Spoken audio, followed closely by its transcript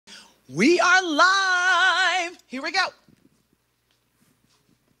We are live. Here we go.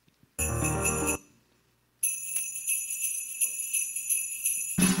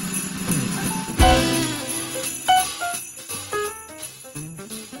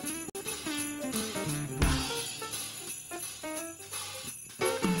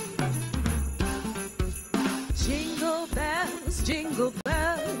 Jingle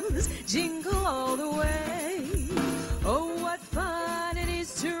bells, jingle all the way. Oh, what fun it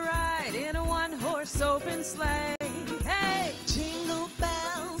is to ride in a one-horse open sleigh. Hey! Jingle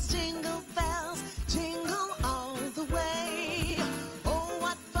bells, jingle all the way. Oh,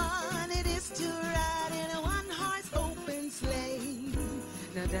 what fun it is to ride in a one-horse open sleigh.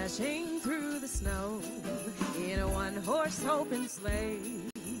 Now dashing through the snow in a one-horse open sleigh.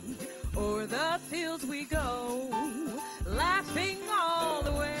 O'er the fields we go, laughing all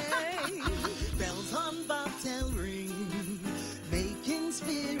the way. Bells on bobtail ring, making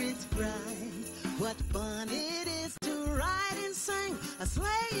spirits bright. What fun it is to ride and sing a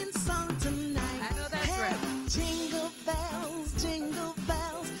sleighing song tonight. I know that's right. Jingle bells, jingle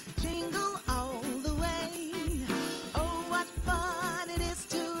all the way. Oh, what fun it is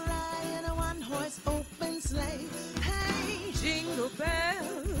to ride in a one-horse open sleigh. Hey! Jingle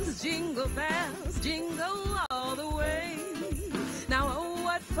bells, jingle all the way. Now, oh,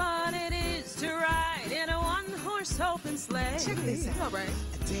 what fun it is to ride in a one-horse open sleigh. Check this out. All right.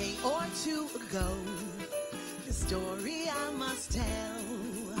 A day or two ago, the story I must tell.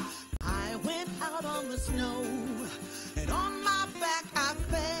 I went out on the snow, and on my back I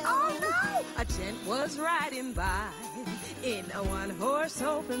fell. Oh, no! A gent was riding by in a one-horse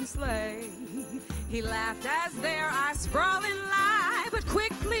open sleigh. He laughed as their eyes sprawling lie, but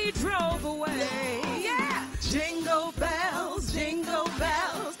quickly drove away. Yeah! Jingle bells, jingle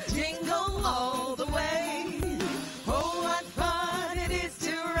all the way. Oh, what fun it is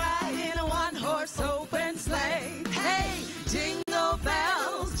to ride in a one-horse open sleigh. Hey! Jingle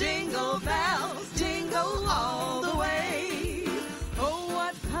bells, jingle all the way. Oh,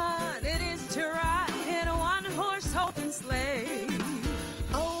 what fun it is to ride in a one-horse open sleigh.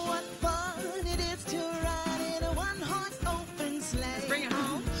 Oh, what fun it is to ride in a one-horse open sleigh. Let's bring it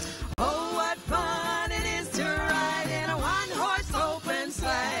home. Oh, what fun it is to ride in a one-horse open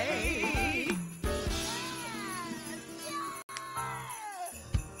sleigh.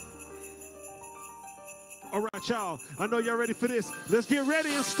 All right, y'all. I know y'all ready for this. Let's get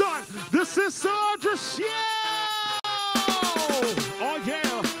ready and start. This is Sisaundra Show. Oh,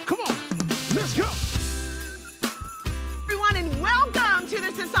 yeah. Come on. Let's go. Everyone, and welcome to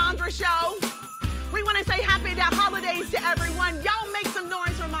the Sisaundra Show. We want to say happy holidays to everyone. Y'all make some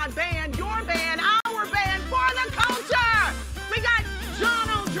noise for my band, your band, our band, for the culture. We got John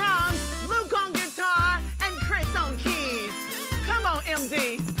on drums, Luke on guitar, and Chris on keys. Come on,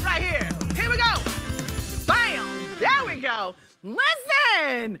 MD, right here. Here we go. Bam! There we go.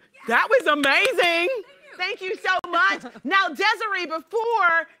 Listen, that was amazing. Thank you so much. Now, Desiree,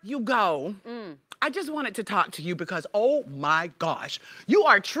 before you go, I just wanted to talk to you because, oh my gosh, you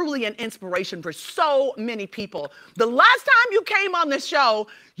are truly an inspiration for so many people. The last time you came on the show,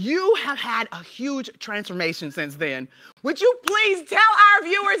 you have had a huge transformation since then. Would you please tell our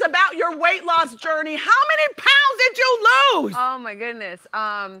viewers about your weight loss journey? How many pounds did you lose? Oh my goodness.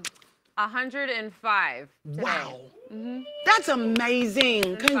 105 today. Wow. That's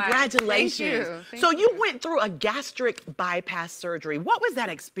amazing. Congratulations. Thank So you went through a gastric bypass surgery. What was that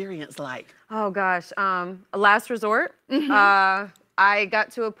experience like? Oh gosh, a last resort. I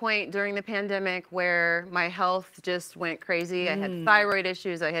got to a point during the pandemic where my health just went crazy. I had thyroid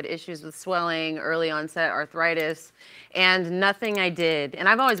issues, I had issues with swelling, early onset arthritis, and nothing I did, and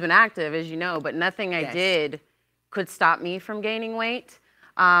I've always been active, as you know, but nothing I did could stop me from gaining weight.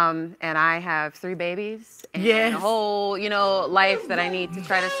 And I have 3 babies and a whole, life that I need to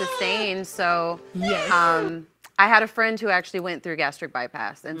try to sustain. So I had a friend who actually went through gastric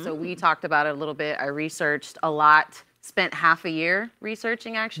bypass. And so we talked about it a little bit. I researched a lot, spent half a year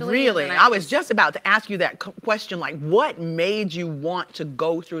researching actually. Really? I was just about to ask you that question, like what made you want to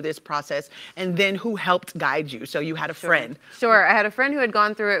go through this process and then who helped guide you? So you had a friend. Sure, I had a friend who had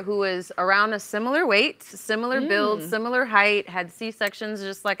gone through it who was around a similar weight, similar build, similar height, had C-sections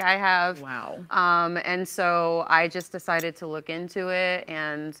just like I have. Wow. And so I just decided to look into it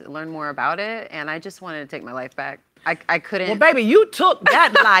and learn more about it, and I just wanted to take my life back. I couldn't. Well, baby, you took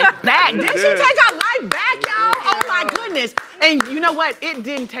that life back. Didn't you take our life back, y'all? Oh, my goodness. And you know what? It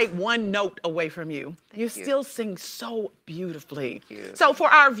didn't take one note away from you. You still sing so beautifully. Thank you. So for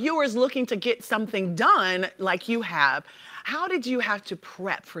our viewers looking to get something done like you have, How did you have to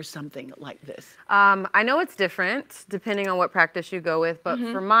prep for something like this? I know it's different depending on what practice you go with, but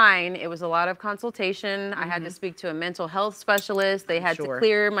for mine, it was a lot of consultation. I had to speak to a mental health specialist. They had to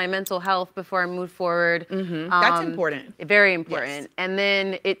clear my mental health before I moved forward. That's important. Very important. Yes. And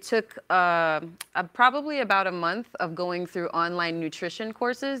then it took probably about a month of going through online nutrition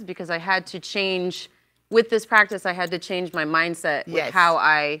courses because I had to change, with this practice, I had to change my mindset with how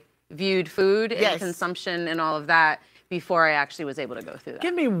I viewed food and consumption and all of that before I actually was able to go through that.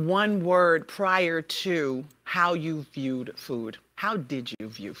 Give me one word prior to how you viewed food. How did you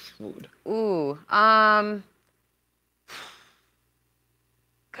view food? Ooh,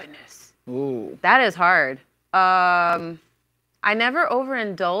 goodness. Ooh. That is hard. I never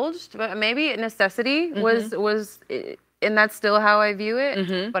overindulged, but maybe necessity was, and that's still how I view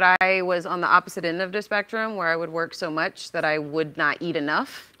it. But I was on the opposite end of the spectrum where I would work so much that I would not eat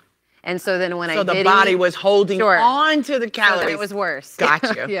enough. And so then when I did the body was holding on to the calories. So it was worse.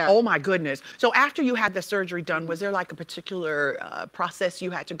 Gotcha. Oh my goodness. So after you had the surgery done, was there like a particular process you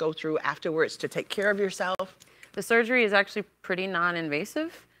had to go through afterwards to take care of yourself? The surgery is actually pretty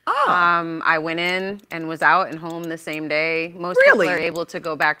non-invasive. I went in and was out and home the same day. Most people are able to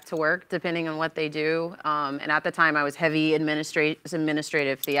go back to work depending on what they do. And at the time I was heavy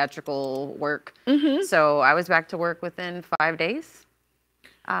administrative theatrical work. So I was back to work within 5 days.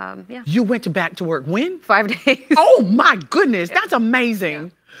 You went back to work when? 5 days. Oh my goodness, that's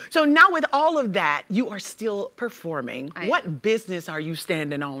amazing. So now with all of that, you are still performing. What business are you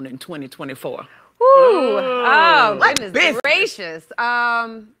standing on in 2024? Oh, goodness gracious.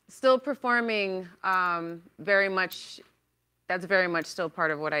 Still performing, very much. That's very much still part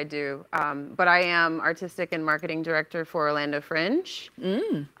of what I do. But I am artistic and marketing director for Orlando Fringe.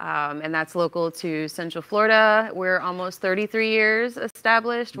 And that's local to Central Florida. We're almost 33 years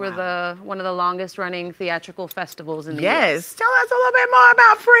established. We're one of the longest running theatrical festivals in the US. Tell us a little bit more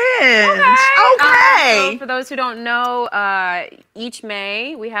about Fringe. Okay. So for those who don't know, each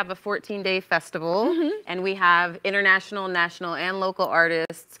May we have a 14-day festival and we have international, national, and local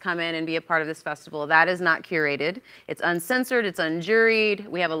artists come in and be a part of this festival. That is not curated. It's uncensored. It's unjuried.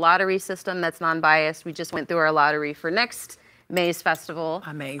 We have a lottery system that's non-biased. We just went through our lottery for next May's festival.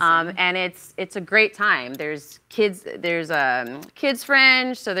 Amazing. And it's a great time. There's kids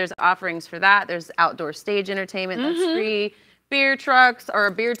Fringe, so there's offerings for that. There's outdoor stage entertainment that's free, beer trucks or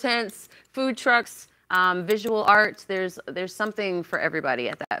beer tents, food trucks, visual arts. There's something for everybody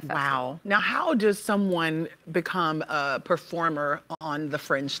at that festival. Wow. Now, how does someone become a performer on the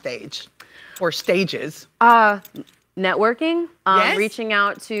Fringe stage or stages? Networking, reaching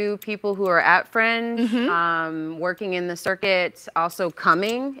out to people who are at Fringe, working in the circuit, also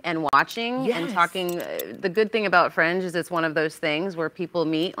coming and watching and talking. The good thing about Fringe is it's one of those things where people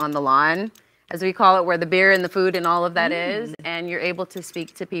meet on the lawn, as we call it, where the beer and the food and all of that is, and you're able to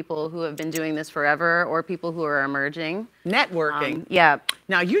speak to people who have been doing this forever or people who are emerging. Networking.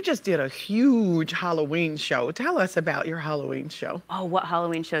 Now, you just did a huge Halloween show. Tell us about your Halloween show. Oh, what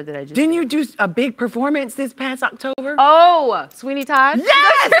Halloween show did I just Didn't you do a big performance this past October? Oh, Sweeney Todd?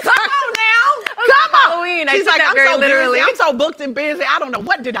 Yes! Come on now! Come on! Halloween. She's like, I'm so literally busy. I'm so booked and busy. I don't know.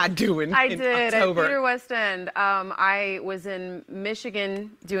 What did I do in October? At Theater West End. I was in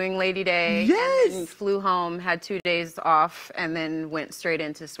Michigan doing Lady Day. Yes! And flew home, had 2 days off, and then went straight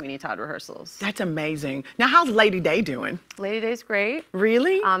into Sweeney Todd rehearsals. That's amazing. Now, how's Lady Day doing? Lady Day's great.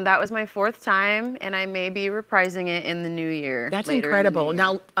 Really? That was my 4th time, and I may be reprising it in the new year. That's incredible.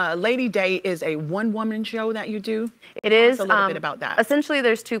 Now, Lady Day is a one-woman show that you do? It is. Tell us a little bit about that. Essentially,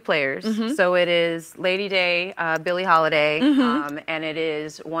 there's 2 players. So it is Lady Day, Billie Holiday, and it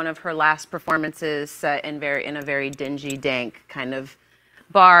is one of her last performances set in a very dingy, dank kind of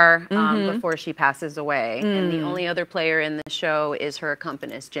bar before she passes away. And the only other player in the show is her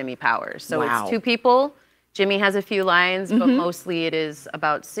accompanist, Jimmy Powers. So it's 2 people. Jimmy has a few lines, but mostly it is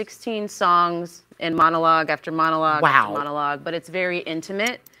about 16 songs in monologue after monologue after monologue, but it's very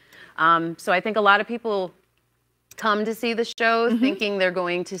intimate. So I think a lot of people come to see the show thinking they're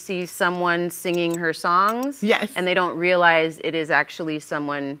going to see someone singing her songs. And they don't realize it is actually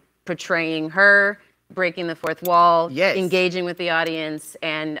someone portraying her, breaking the 4th wall, engaging with the audience,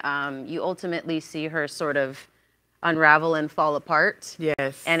 and you ultimately see her sort of unravel and fall apart.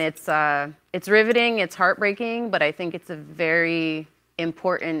 And it's riveting, it's heartbreaking, but I think it's a very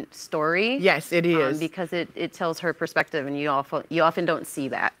important story. Yes, it is. Because it tells her perspective, and you often don't see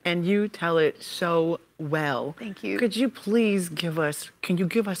that. And you tell it so well. Thank you. Could you please give us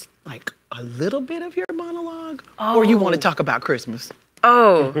like a little bit of your monologue? Or you want to talk about Christmas?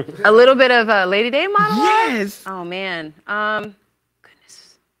 Oh, a little bit of a Lady Day monologue? Yes. Oh, man.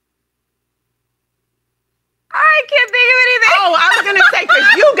 Goodness. I can't think of anything. Oh, I was gonna say because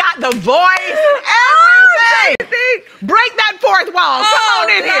you got the voice and everything. Break that fourth wall. Come on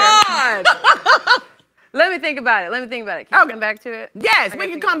in here. Let me think about it. Can we come back to it? Yes, we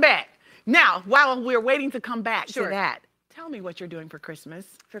can come back. Now, while we're waiting to come back to Sure. that, tell me what you're doing for Christmas.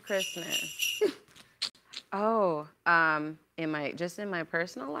 For Christmas. Oh, in my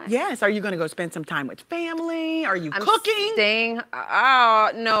personal life? Yes. Are you going to go spend some time with family? Are you cooking? Staying. Oh,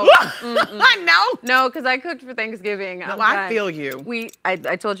 no. No, because I cooked for Thanksgiving. No, I feel you. I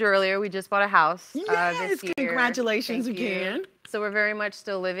told you earlier, we just bought a house Yes, this year. congratulations Thank you. again. So we're very much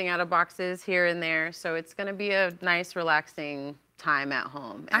still living out of boxes here and there. So it's going to be a nice, relaxing time at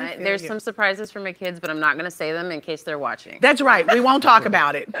home. And there's some surprises for my kids, but I'm not going to say them in case they're watching. That's right. We won't talk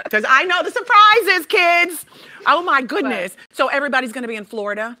about it because I know the surprises, kids. Oh, my goodness. So everybody's going to be in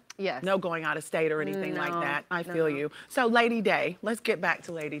Florida? Yes. No going out of state or anything like that. I feel you. So Lady Day. Let's get back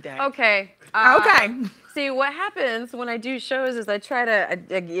to Lady Day. Okay. Okay. See, what happens when I do shows is I try to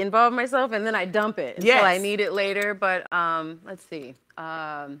involve myself and then I dump it until I need it later. But let's see.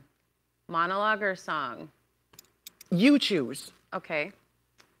 Monologue or song? You choose. Okay.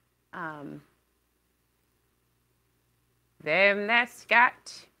 Them that's got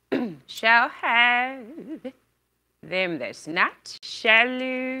shall have, them that's not shall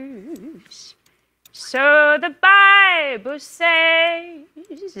lose. So the Bible says,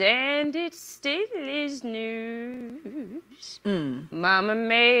 and it still is news. Mama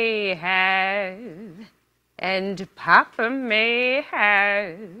may have, and Papa may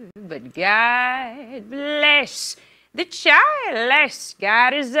have, but God bless the child that's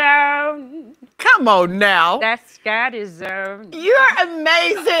got his own. Come on now. That's got his own. You're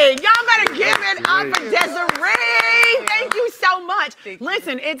amazing. Y'all better give it up for Desiree. Thank you so much.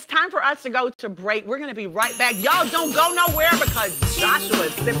 Listen, it's time for us to go to break. We're going to be right back. Y'all don't go nowhere because Joshua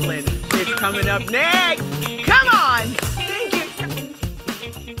Siplin is coming up next. Come on. Thank you.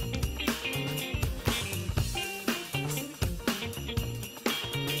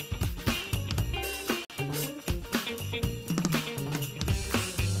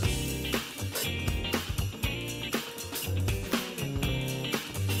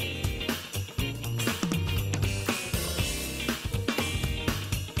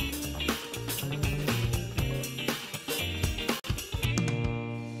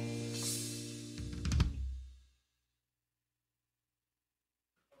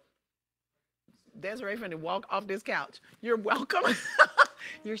 Desiree finna walk off this couch. You're welcome.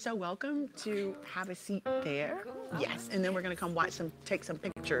 You're so welcome to have a seat there. Yes, and then we're gonna come take some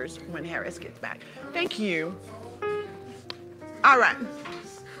pictures when Harris gets back. Thank you. All right.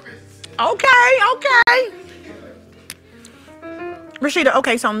 Okay. Rashida,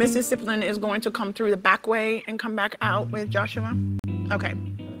 okay, so Mrs. Siplin is going to come through the back way and come back out with Joshua? Okay.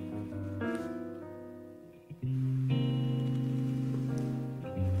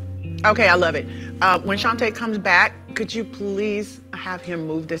 Okay, I love it. When Shantae comes back, could you please have him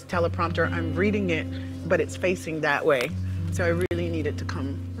move this teleprompter? I'm reading it, but it's facing that way. So I really need it to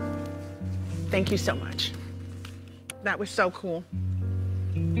come. Thank you so much. That was so cool.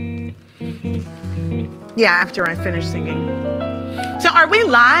 Yeah, after I finish singing. So are we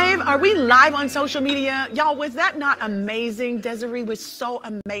live? Are we live on social media? Y'all, was that not amazing? Desiree was so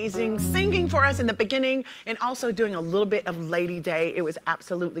amazing singing for us in the beginning and also doing a little bit of Lady Day. It was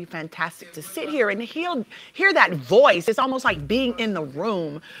absolutely fantastic to sit here and hear that voice. It's almost like being in the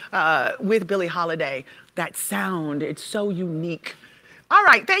room with Billie Holiday. That sound, it's so unique. All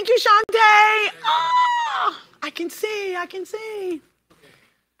right, thank you, Shantae. Oh, I can see.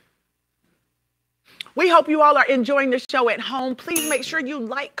 We hope you all are enjoying the show at home. Please make sure you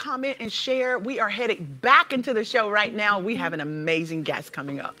like, comment, and share. We are headed back into the show right now. We have an amazing guest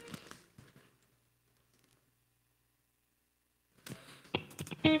coming up.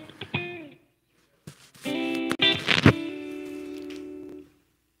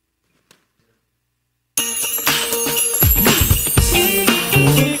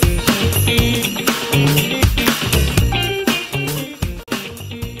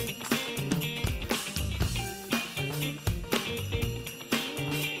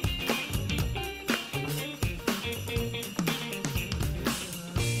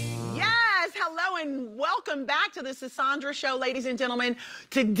 Welcome back to the Sisaundra Show, ladies and gentlemen.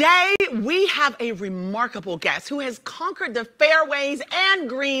 Today, we have a remarkable guest who has conquered the fairways and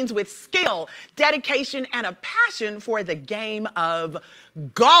greens with skill, dedication, and a passion for the game of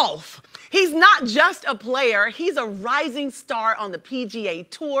golf. He's not just a player, he's a rising star on the PGA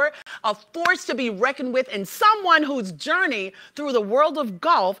Tour, a force to be reckoned with, and someone whose journey through the world of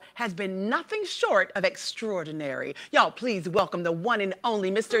golf has been nothing short of extraordinary. Y'all, please welcome the one and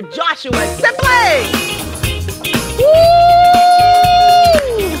only Mr. Joshua Siplin.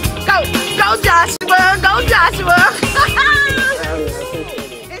 Go Joshua! Go Joshua!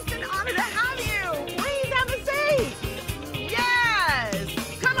 It's an honor to have you. Please have a seat.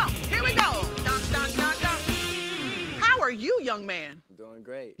 Yes. Come on. Here we go. Dun, dun, dun, dun. How are you, young man? Doing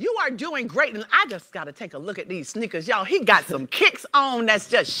great. You are doing great, and I just got to take a look at these sneakers, y'all. He got some kicks on that's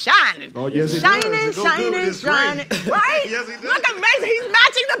just shining. Oh, yes, he shining, does. shining, shining. Right? Yes, he does. Look amazing. He's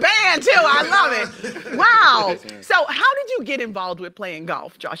matching the band too. I love it. Wow. So, how did you get involved with playing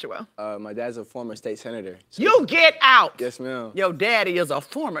golf, Joshua? My dad's a former state senator. So You get out. yes, ma'am. Your daddy is a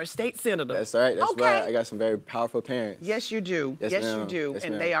former state senator. That's right. That's okay. right. I got some very powerful parents. Yes, you do. Yes, Yes, you ma'am. do. Yes,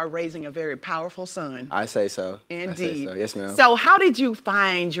 And ma'am. they are raising a very powerful son. I say so. Indeed. I say so. Yes, ma'am. So, how did you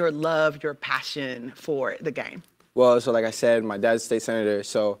find your love, your passion for the game? Well, so like I said, my dad's a state senator,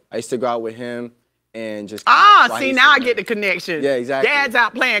 so I used to go out with him and just. See, now I get the connection. Yeah, exactly. Dad's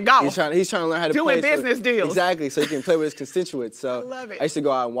out playing golf. He's trying to learn how to Doing play. business deals. Exactly, so he can play with his constituents. So I love it. I used to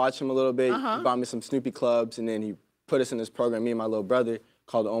go out and watch him a little bit. He bought me some Snoopy clubs, and then he put us in this program, me and my little brother,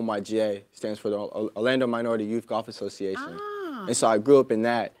 called the OMYGA. Stands for the Orlando Minority Youth Golf Association. And so I grew up in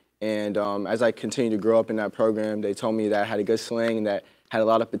that. And as I continued to grow up in that program, they told me that I had a good swing and that had a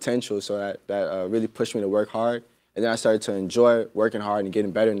lot of potential. So that really pushed me to work hard. And then I started to enjoy working hard and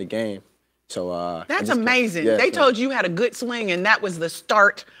getting better in the game. So That's amazing. Yes, They ma'am. told you had a good swing, and that was the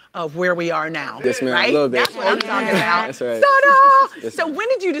start of where we are now. Yes, ma'am. Right? A little bit. That's what I'm talking about. That's right. Ta-da! Yes, So ma'am. when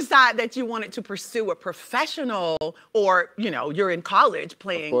did you decide that you wanted to pursue a professional, or you're in college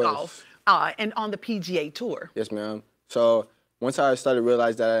playing course. golf, and on the PGA Tour? Yes, ma'am. So once I started to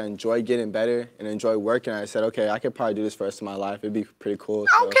realize that I enjoy getting better and enjoy working, I said, okay, I could probably do this for the rest of my life. It'd be pretty cool.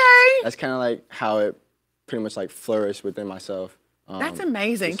 So Okay. that's kind of like how it pretty much like flourished within myself. That's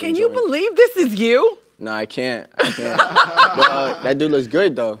amazing. just Can you enjoying- believe this is you? No, I can't. But, that dude looks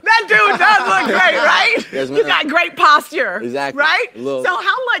good though. That dude does look great, right? Yes, You ma'am. got great posture. Exactly. Right? A little- So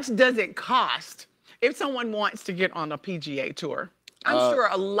how much does it cost if someone wants to get on a PGA Tour? I'm sure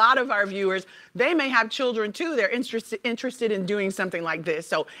a lot of our viewers, they may have children too. They're interested in doing something like this.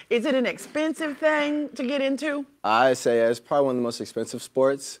 So is it an expensive thing to get into? I say it's probably one of the most expensive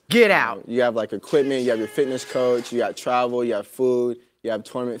sports. Get out. You have like equipment, you have your fitness coach, you got travel, you have food, you have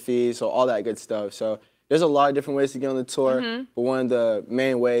tournament fees, so all that good stuff. So there's a lot of different ways to get on the tour, but one of the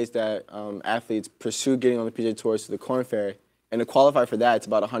main ways that athletes pursue getting on the PGA Tour is the Korn Ferry. And to qualify for that, it's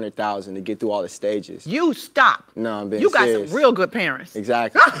about $100,000 to get through all the stages. You stop. No, I'm being You got serious. some real good parents.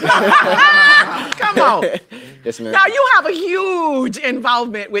 Exactly. Come on. Yes, ma'am. Now you have a huge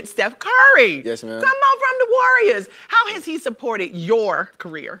involvement with Steph Curry. Yes, ma'am. Come on from the Warriors. How has he supported your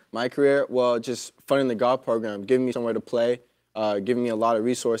career? My career, well, just funding the golf program, giving me somewhere to play, giving me a lot of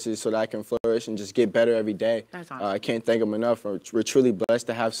resources so that I can flourish and just get better every day. That's awesome. I can't thank him enough. We're truly blessed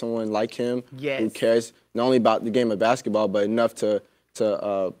to have someone like him who Yes. cares not only about the game of basketball, but enough to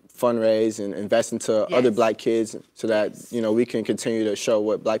fundraise and invest into other Yes. black kids so that, we can continue to show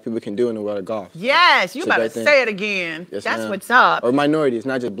what black people can do in the world of golf. Yes, you It's a better great thing. say it again. Yes, That's ma'am. what's up. Or minorities,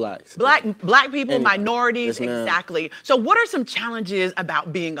 not just blacks. Black people, Any- minorities, Yes, ma'am. exactly. So what are some challenges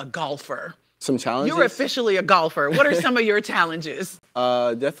about being a golfer? Some challenges. You're officially a golfer. What are some of your challenges?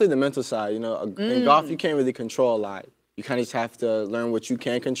 Definitely the mental side. In golf, you can't really control a lot. You kind of just have to learn what you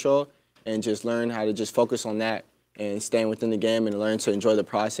can control and just learn how to just focus on that and staying within the game and learn to enjoy the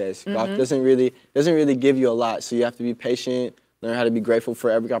process. Golf doesn't really give you a lot, so you have to be patient, learn how to be grateful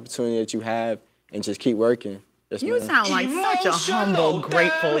for every opportunity that you have, and just keep working. Yes, You ma'am. sound like such a humble,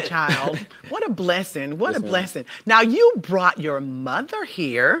 grateful child. What a blessing. What a ma'am. blessing. Now, you brought your mother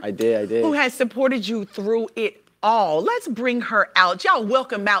here. I did. Who has supported you through it all. Let's bring her out. Y'all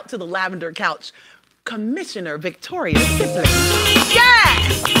welcome out to the Lavender Couch, Commissioner Victoria Sibley.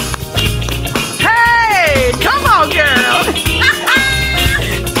 Yes! Hey, come on, girl.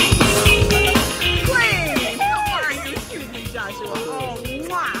 Please, how are you? Excuse me, Joshua. Oh,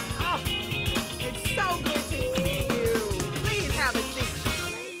 mwah. Oh, it's so good to see you. Please have a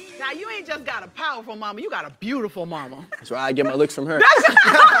seat. Now, you ain't just got a powerful mama, you got a beautiful mama. That's why I get my looks from her.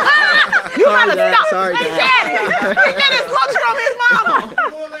 You gotta Dad. stop. Sorry, Hey, Dad. Daddy, he get his looks from his mama.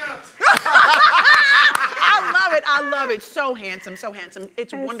 I love it. So handsome, so handsome.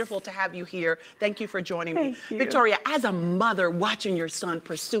 It's wonderful to have you here. Thank you for joining me. Thank you. Victoria, as a mother watching your son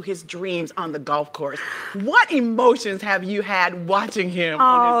pursue his dreams on the golf course, what emotions have you had watching him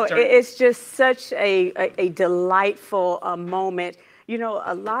on his journey? It's just such a delightful moment.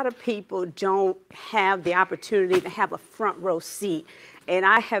 A lot of people don't have the opportunity to have a front row seat. And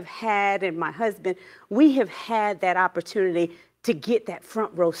I have had, and my husband, we have had that opportunity to get that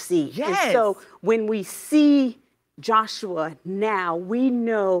front row seat. Yes. And so when we see Joshua now, we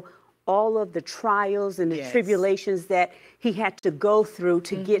know all of the trials and the tribulations that he had to go through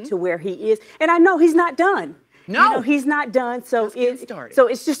to get to where he is. And I know he's not done. No, you know, he's not done. So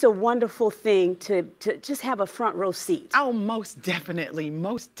it's just a wonderful thing to just have a front row seat. Oh, most definitely,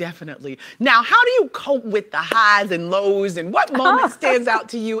 most definitely. Now, how do you cope with the highs and lows, and what moment stands out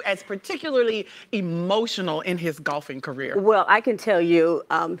to you as particularly emotional in his golfing career? Well, I can tell you,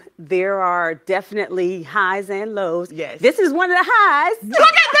 there are definitely highs and lows. Yes. This is one of the highs. Look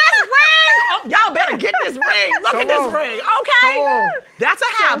at this ring! Oh, y'all better get this ring. Look at this ring. Okay, that's a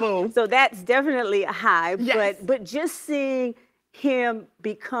high, boo. So that's definitely a high. Yes. But just seeing him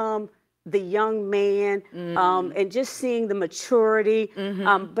become the young man and just seeing the maturity.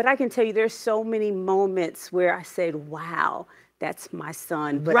 But I can tell you there's so many moments where I said, wow, that's my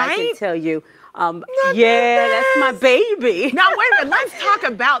son. But I can tell you, yeah, that's my baby. Now, wait a minute. Let's talk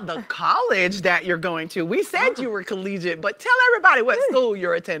about the college that you're going to. We said you were collegiate, but tell everybody what school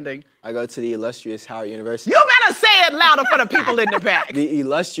you're attending. I go to the illustrious Howard University. You better say it louder for the people in the back. The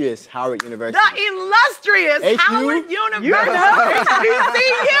illustrious Howard University. The illustrious Howard University.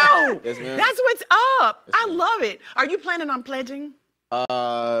 HBCU. Yes, ma'am. That's what's up. I love it. Are you planning on pledging?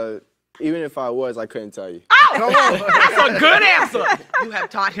 Even if I was, I couldn't tell you. Oh, that's a good answer. You have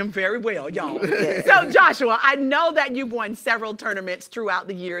taught him very well, y'all. So, Joshua, I know that you've won several tournaments throughout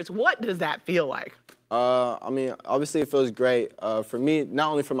the years. What does that feel like? I mean, obviously it feels great for me, not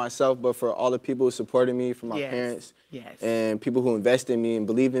only for myself, but for all the people who supported me, for my parents, and people who invested in me and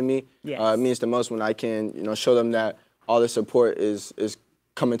believed in me. It means the most when I can, you know, show them that all the support is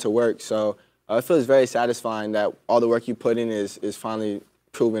coming to work. So it feels very satisfying that all the work you put in is finally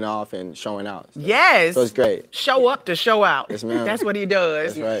proving off and showing out. So, yes. So it's great. Show up to show out. Yes, ma'am. That's what he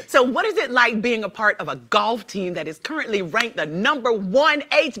does. That's right. So what is it like being a part of a golf team that is currently ranked the #1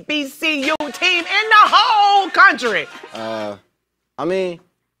 HBCU team in the whole country? I mean,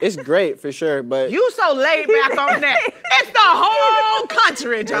 it's great for sure, but... You so laid back on that. It's the whole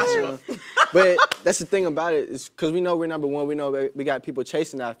country, Joshua. But that's the thing about it, is because we know we're #1, we know we got people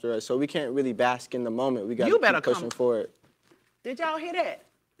chasing after us, so we can't really bask in the moment. We got to keep pushing forward. Did y'all hear that?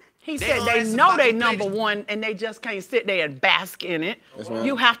 He said they know they #1 and they just can't sit there and bask in it. Yes, ma'am.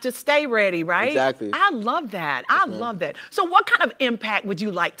 You have to stay ready, right? Exactly. I love that. I love that. So what kind of impact would you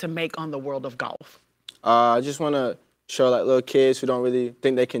like to make on the world of golf? I just want to show like little kids who don't really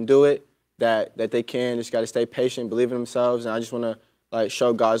think they can do it, that they can. Just got to stay patient, believe in themselves, and I just want to like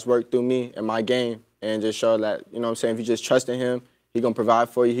show God's work through me and my game, and just show that, you know what I'm saying, if you just trust in him, he gonna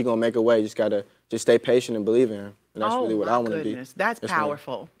provide for you, he gonna make a way. You just gotta just stay patient and believe in him. And that's really what I want to be. That's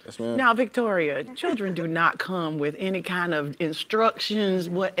powerful. Yes, ma'am. Now, Victoria, children do not come with any kind of instructions,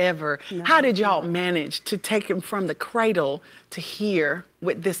 whatever. No. How did y'all manage to take them from the cradle to here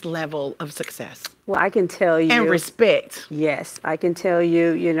with this level of success? Well, I can tell you. And respect. Yes, I can tell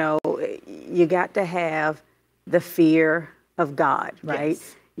you, you know, you got to have the fear of God, right?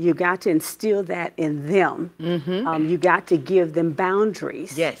 Yes. You got to instill that in them. You got to give them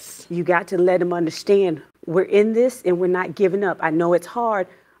boundaries. Yes. You got to let them understand we're in this and we're not giving up. I know it's hard,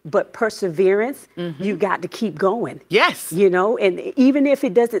 but perseverance, you got to keep going. Yes. You know, and even if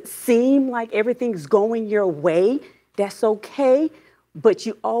it doesn't seem like everything's going your way, that's okay. But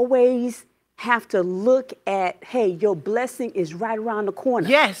you always have to look at, hey, your blessing is right around the corner.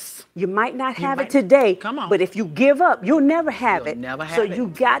 Yes. You might not have it today, but if you give up, you'll never have it. Never have so it. You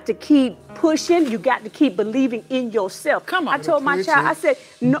got to keep pushing. You got to keep believing in yourself. Come on. I told my child, I said,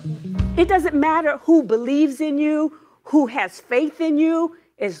 no, it doesn't matter who believes in you, who has faith in you.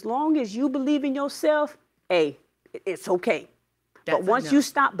 As long as you believe in yourself, hey, it's okay. But once you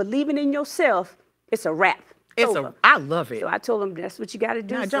stop believing in yourself, it's a wrap. I love it. So I told him that's what you got to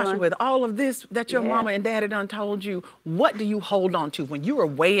do. Now, Joshua, with all of this that your mama and daddy done told you, what do you hold on to when you were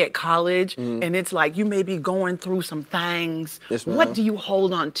away at college and it's like you may be going through some things? Yes, what do you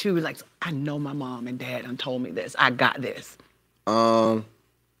hold on to? Like, I know my mom and dad done told me this. I got this. I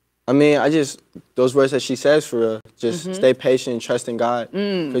mean, those words that she says for real, just stay patient and trust in God.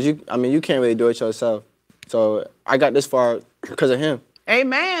 Because you can't really do it yourself. So I got this far because of him.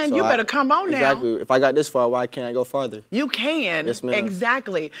 Amen. So you better come on now. Exactly. If I got this far, why can't I go farther? You can. Yes, ma'am.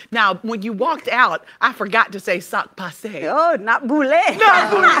 Exactly. Now, when you walked out, I forgot to say sac passe. Oh, not boulet.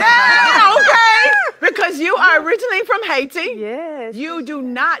 Not boulet. Okay. Because you are originally from Haiti. Yes. You do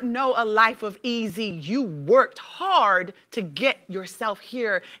not know a life of easy. You worked hard to get yourself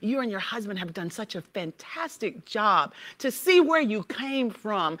here. You and your husband have done such a fantastic job to see where you came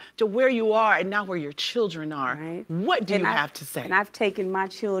from to where you are and now where your children are. Right. What do you have to say? And I've taken my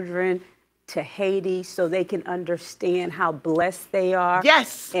children to Haiti so they can understand how blessed they are.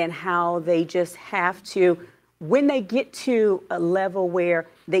 Yes. And how they just have to when they get to a level where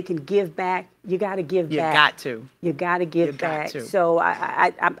they can give back, you got to give back. You got to. You got to give You got back. to. So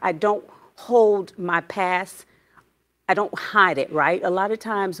I don't hold my past. I don't hide it, right? A lot of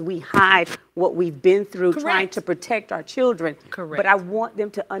times we hide what we've been through trying to protect our children. Correct. But I want them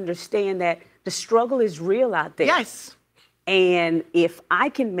to understand that the struggle is real out there. Yes. And if I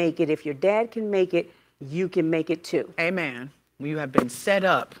can make it, if your dad can make it, you can make it too. Amen. You have been set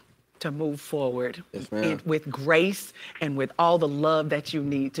up to move forward with grace and with all the love that you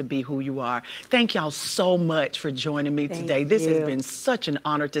need to be who you are. Thank y'all so much for joining me today. This has been such an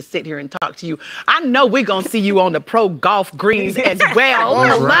honor to sit here and talk to you. I know we're going to see you on the pro golf greens as well.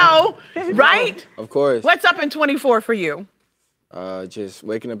 Hello, right? Of course. What's up in 24 for you? Just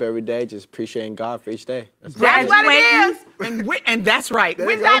waking up every day, just appreciating God for each day. That's what it is. And that's right.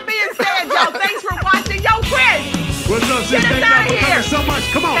 With that being said, y'all, thanks for watching. Yo, Chris. What's up, sis? Get us Thank out y'all of for here. coming so much.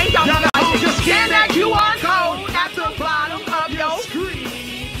 Come on. Thank y'all Y'all for at home, watching. just Scan that QR code at the bottom of your screen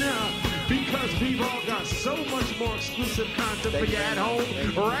because we've all got so much more exclusive content for you at home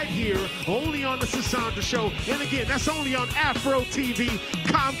right here, only on the Sisaundra Show. And again, that's only on AFRO TV,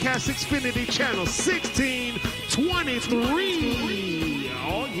 Comcast Xfinity channel 1623.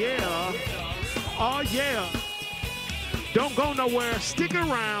 Oh, yeah. Oh, yeah. Don't go nowhere. Stick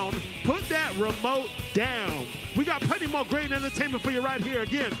around. Put that remote down. We got plenty more great entertainment for you right here.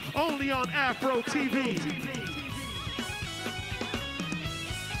 Again, only on AFRO TV.